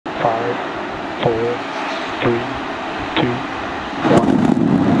4, 3, 2, 1.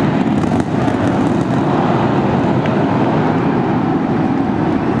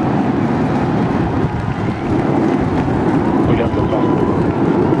 We got the ball.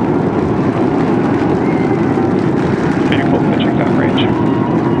 Beautiful pitching down range.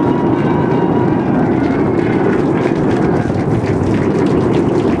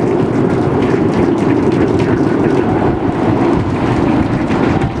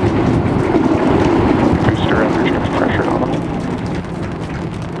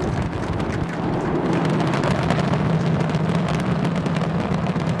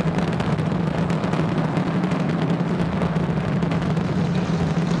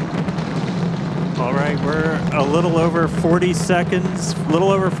 All right, we're a little over 40 seconds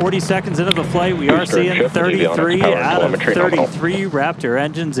into the flight. We are seeing 33 out of 33 Raptor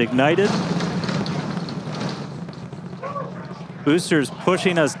engines ignited. Boosters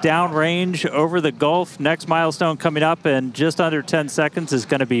pushing us downrange over the Gulf. Next milestone coming up in just under 10 seconds is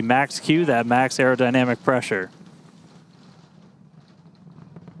going to be max Q, that max aerodynamic pressure.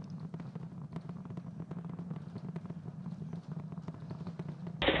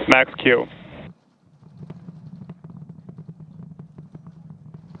 Max Q.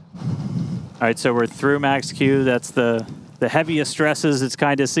 All right, so we're through max Q. That's the heaviest stresses it's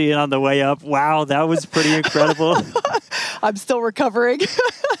kind of seeing on the way up. Wow, that was pretty incredible. I'm still recovering.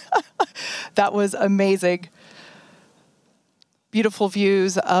 That was amazing. Beautiful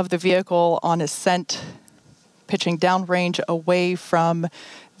views of the vehicle on ascent, pitching downrange away from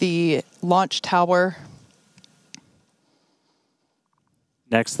the launch tower.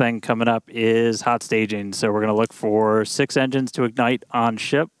 Next thing coming up is hot staging. So we're going to look for 6 engines to ignite on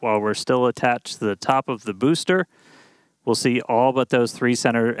ship while we're still attached to the top of the booster. We'll see all but those 3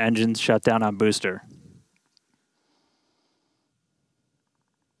 center engines shut down on booster.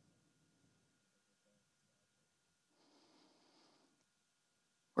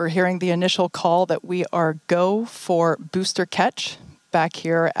 We're hearing the initial call that we are go for booster catch back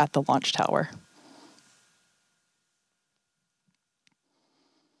here at the launch tower.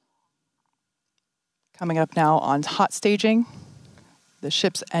 Coming up now on hot staging, the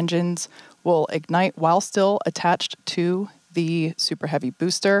ship's engines will ignite while still attached to the Super Heavy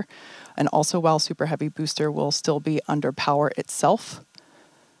booster, and also while Super Heavy booster will still be under power itself.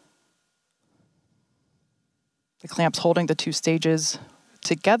 The clamps holding the 2 stages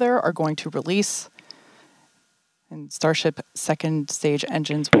together are going to release, and Starship second stage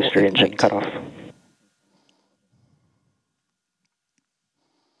engines will Booster ignite. engine cut off.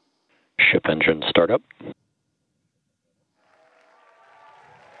 Ship engine startup.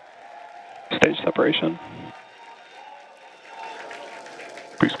 Stage separation.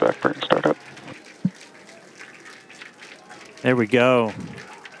 Boost back burn startup. There we go.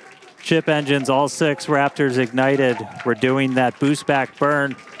 Ship engines, all 6 Raptors ignited. We're doing that boost back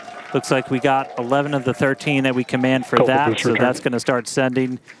burn. Looks like we got 11 of the 13 that we command for that, so that's going to start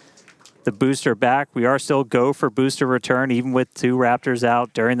sending the booster back. We are still go for booster return, even with 2 Raptors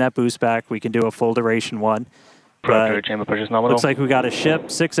out during that boost back. We can do a full duration one. But looks like we got a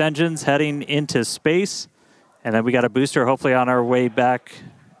ship, 6 engines heading into space, and then we got a booster hopefully on our way back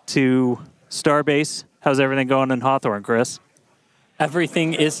to Starbase. How's everything going in Hawthorne, Chris?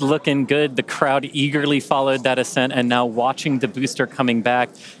 Everything is looking good. The crowd eagerly followed that ascent and now watching the booster coming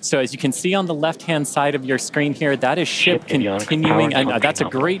back. So as you can see on the left-hand side of your screen here, that is ship continuing. And that's a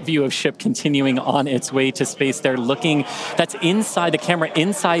great view of ship continuing on its way to space. They're looking, that's inside the camera,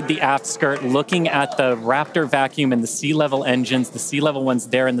 inside the aft skirt, looking at the Raptor vacuum and the sea-level engines, the sea-level ones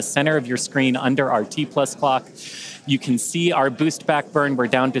there in the center of your screen under our T+ clock. You can see our boost back burn. We're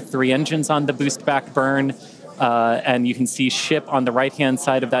down to 3 engines on the boost back burn. And you can see ship on the right-hand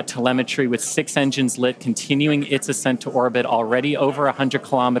side of that telemetry with 6 engines lit, continuing its ascent to orbit, already over 100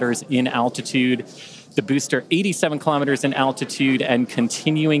 kilometers in altitude. The booster 87 kilometers in altitude and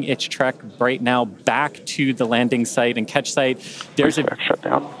continuing its trek right now back to the landing site and catch site. There's a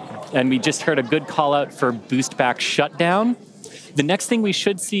shutdown. And we just heard a good call out for boost back shutdown. The next thing we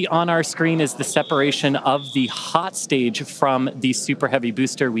should see on our screen is the separation of the hot stage from the Super Heavy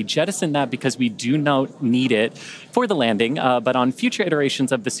booster. We jettisoned that because we do not need it for the landing, but on future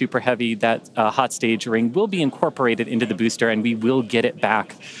iterations of the Super Heavy, that hot stage ring will be incorporated into the booster and we will get it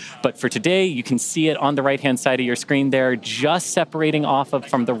back. But for today, you can see it on the right-hand side of your screen there, just separating off of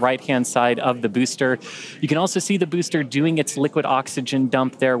from the right-hand side of the booster. You can also see the booster doing its liquid oxygen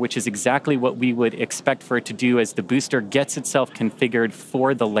dump there, which is exactly what we would expect for it to do as the booster gets itself itself configured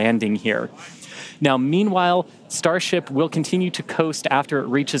for the landing here. Now, meanwhile, Starship will continue to coast after it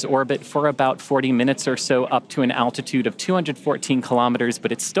reaches orbit for about 40 minutes or so, up to an altitude of 214 kilometers,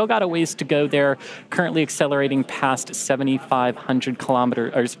 but it's still got a ways to go there, currently accelerating past 7,500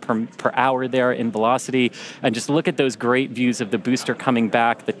 kilometers per hour there in velocity. And just look at those great views of the booster coming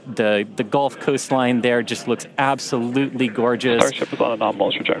back. The Gulf coastline there just looks absolutely gorgeous. Starship is on a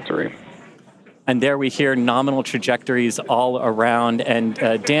nominal trajectory. And there we hear nominal trajectories all around. And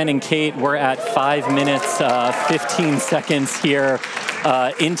Dan and Kate, we're at 5 minutes, 15 seconds here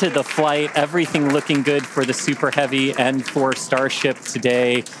into the flight. Everything looking good for the Super Heavy and for Starship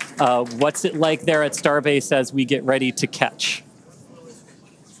today. What's it like there at Starbase as we get ready to catch?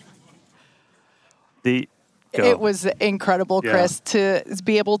 It was incredible, Chris, to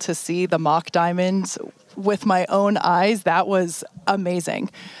be able to see the mock diamonds with my own eyes. That was amazing.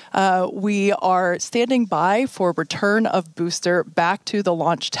 We are standing by for return of booster back to the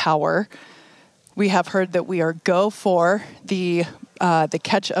launch tower. We have heard that we are go for the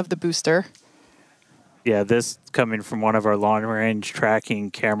catch of the booster. Yeah, this coming from one of our long-range tracking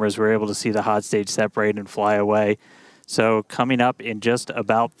cameras, we're able to see the hot stage separate and fly away. So coming up in just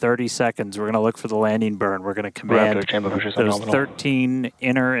about 30 seconds, we're going to look for the landing burn. We're going to command those 13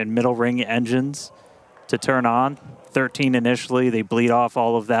 inner and middle ring engines to turn on. 13 initially, they bleed off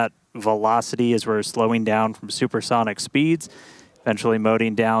all of that velocity as we're slowing down from supersonic speeds, eventually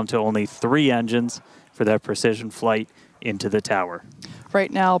moding down to only 3 engines for that precision flight into the tower.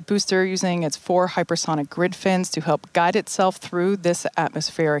 Right now, booster using its 4 hypersonic grid fins to help guide itself through this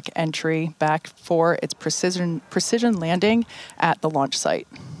atmospheric entry back for its precision landing at the launch site.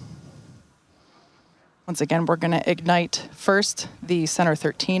 Once again, we're going to ignite first the center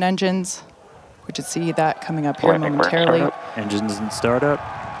 13 engines. We should see that coming up here momentarily. Engines in startup.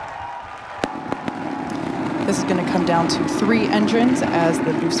 This is going to come down to 3 engines as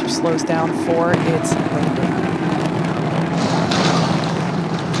the booster slows down for its landing.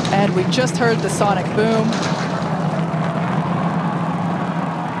 And we just heard the sonic boom.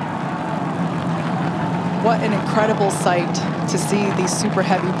 What an incredible sight to see the Super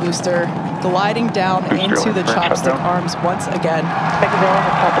Heavy booster gliding down into the chopstick arms once again. Thank you very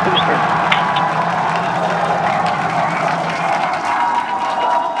much. Stop the booster.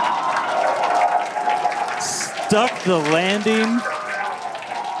 Stuck the landing.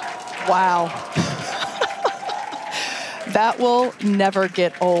 Wow. That will never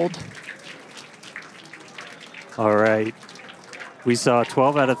get old. All right. We saw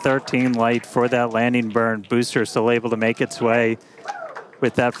 12 out of 13 light for that landing burn. Booster still able to make its way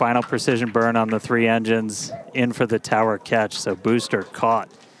with that final precision burn on the 3 engines in for the tower catch. So booster caught.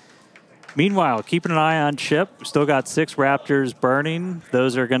 Meanwhile, keeping an eye on Chip. Still got 6 Raptors burning.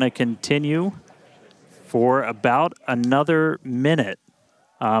 Those are going to continue for about another minute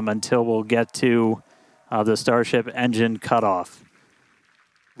until we'll get to the Starship engine cutoff.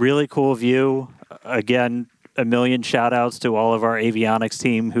 Really cool view. Again, a million shout outs to all of our avionics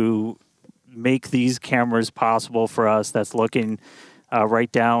team who make these cameras possible for us. That's looking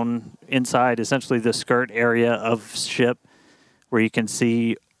right down inside essentially the skirt area of ship, where you can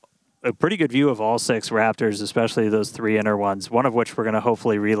see a pretty good view of all 6 Raptors, especially those 3 inner ones, one of which we're going to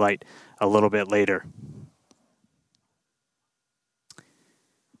hopefully relight a little bit later.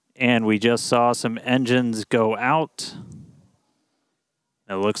 And we just saw some engines go out.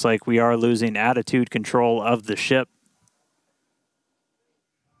 It looks like we are losing attitude control of the ship.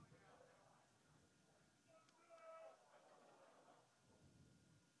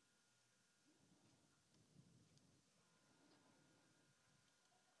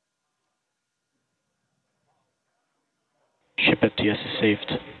 Ship FTS is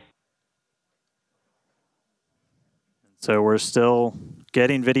saved. So we're still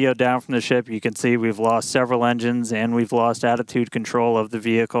getting video down from the ship. You can see we've lost several engines and we've lost attitude control of the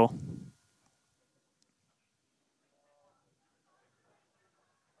vehicle.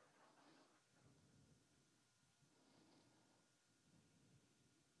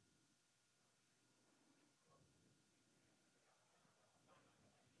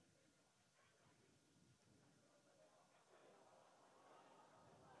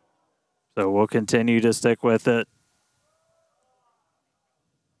 So we'll continue to stick with it.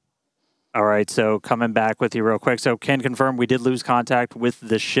 All right, so coming back with you real quick. So can confirm we did lose contact with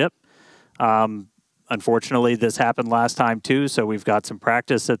the ship. Unfortunately, this happened last time too, so we've got some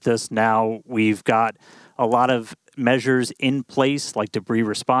practice at this now. We've got a lot of measures in place, like debris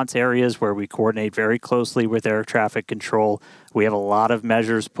response areas where we coordinate very closely with air traffic control. We have a lot of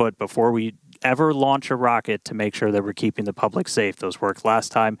measures put before we ever launch a rocket to make sure that we're keeping the public safe. Those worked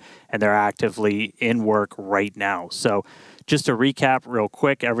last time, and they're actively in work right now. So Just to recap real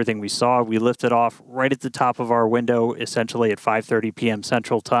quick, everything we saw, we lifted off right at the top of our window, essentially at 5:30 p.m.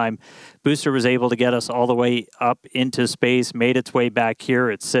 Central Time. Booster was able to get us all the way up into space, made its way back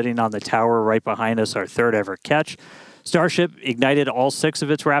here. It's sitting on the tower right behind us, our third ever catch. Starship ignited all 6 of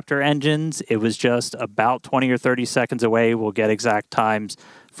its Raptor engines. It was just about 20 or 30 seconds away. We'll get exact times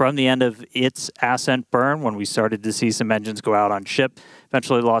from the end of its ascent burn when we started to see some engines go out on ship.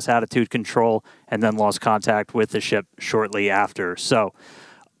 Eventually lost attitude control and then lost contact with the ship shortly after. So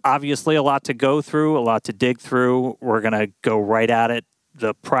obviously a lot to go through, a lot to dig through. We're going to go right at it.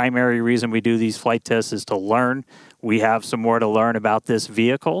 The primary reason we do these flight tests is to learn. We have some more to learn about this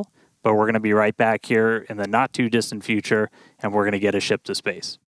vehicle, but we're going to be right back here in the not too distant future, and we're going to get a ship to space.